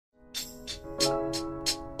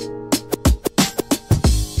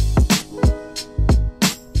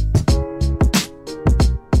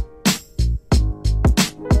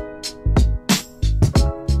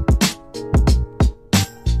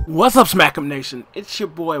What's up, Smack'em Nation? It's your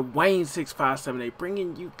boy Wayne6578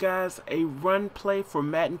 bringing you guys a run play for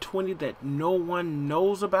Madden 20 that no one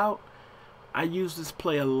knows about. I use this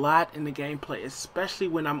play a lot in the gameplay, especially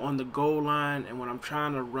when I'm on the goal line and when I'm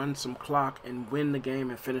trying to run some clock and win the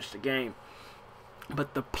game and finish the game.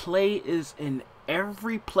 But the play is in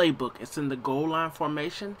every playbook. It's in the goal line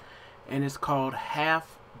formation, and it's called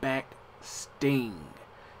halfback sting.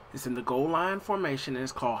 It's in the goal line formation, and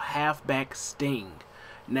it's called halfback sting.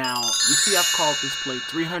 Now, you see I've called this play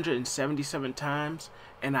 377 times,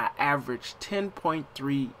 and I averaged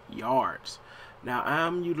 10.3 yards. Now,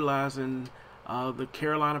 I'm utilizing the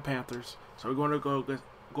Carolina Panthers, so we're going to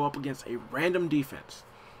go up against a random defense.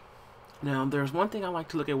 Now, there's one thing I like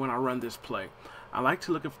to look at when I run this play. I like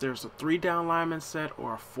to look if there's a 3-down lineman set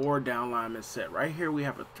or a 4-down lineman set. Right here, we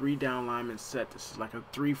have a 3-down lineman set. This is like a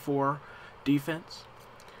 3-4 defense.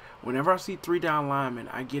 Whenever I see 3-down linemen,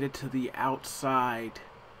 I get it to the outside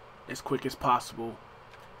as quick as possible,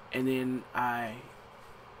 and then I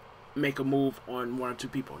make a move on 1 or 2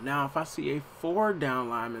 people. Now, if I see a 4-down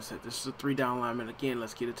lineman set, this is a 3-down lineman again,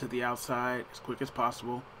 let's get it to the outside as quick as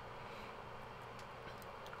possible,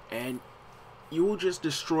 and you will just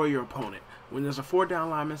destroy your opponent. When there's a 4-down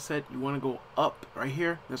lineman set, you want to go up. Right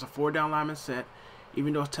here, there's a 4-down lineman set.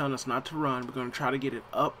 Even though it's telling us not to run, we're going to try to get it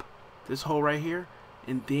up this hole right here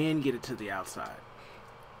and then get it to the outside.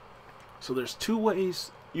 So there's 2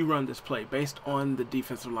 ways you run this play based on the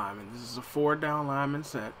defensive lineman. This is a 4-down lineman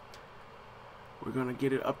set. We're going to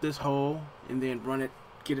get it up this hole and then run it,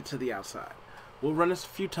 get it to the outside. We'll run this a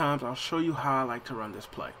few times. I'll show you how I like to run this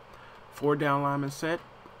play. 4-down lineman set,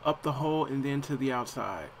 up the hole and then to the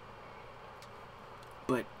outside.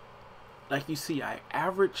 But like you see, I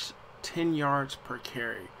average 10 yards per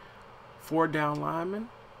carry. 4-down lineman,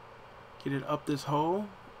 get it up this hole.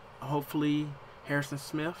 Hopefully Harrison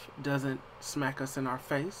Smith doesn't smack us in our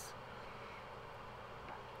face.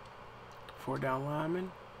 4-down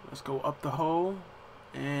lineman, let's go up the hole.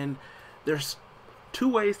 And there's 2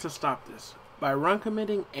 ways to stop this: by run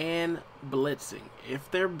committing and blitzing. If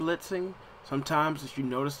they're blitzing, sometimes if you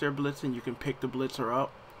notice they're blitzing, you can pick the blitzer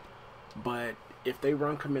up. But if they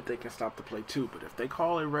run commit, they can stop the play too. But if they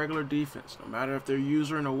call a regular defense, no matter if they're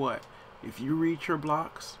using or what, if you reach your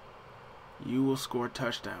blocks, you will score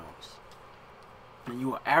touchdowns. And you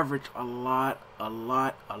will average a lot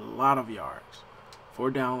of yards.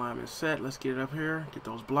 4-down lineman set. Let's get it up here. Get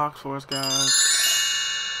those blocks for us, guys.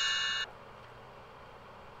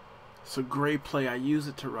 It's a great play. I use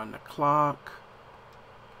it to run the clock.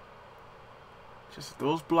 Just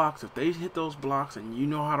those blocks. If they hit those blocks and you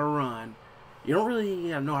know how to run, you don't really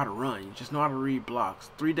know how to run. You just know how to read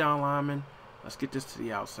blocks. 3-down lineman. Let's get this to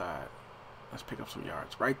the outside. Let's pick up some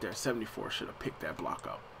yards. Right there, 74 should have picked that block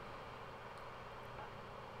up.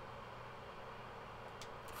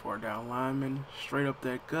 4-down lineman, straight up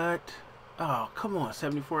that gut. Oh, come on,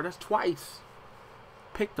 74. That's twice.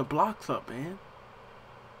 Pick the blocks up, man.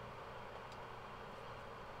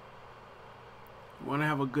 You want to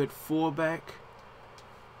have a good fullback.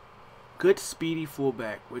 Good speedy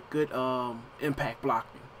fullback with good impact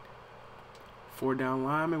blocking. 4-down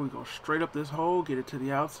lineman, we go straight up this hole, get it to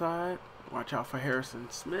the outside. Watch out for Harrison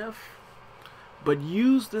Smith. But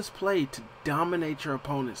use this play to dominate your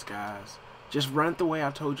opponents, guys. Just run it the way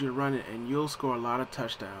I told you to run it, and you'll score a lot of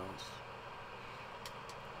touchdowns.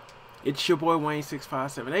 It's your boy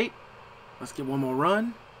Wayne6578. Let's get one more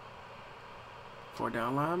run.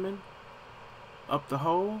 4-down lineman. Up the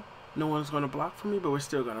hole. No one's going to block for me, but we're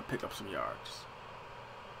still going to pick up some yards.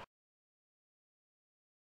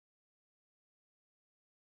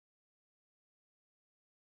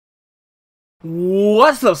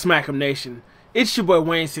 What's up, Smack'em Nation? It's your boy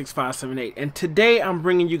Wayne6578, and today I'm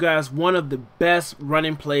bringing you guys one of the best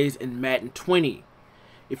running plays in Madden 20.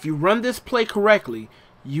 If you run this play correctly,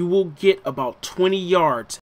 you will get about 20 yards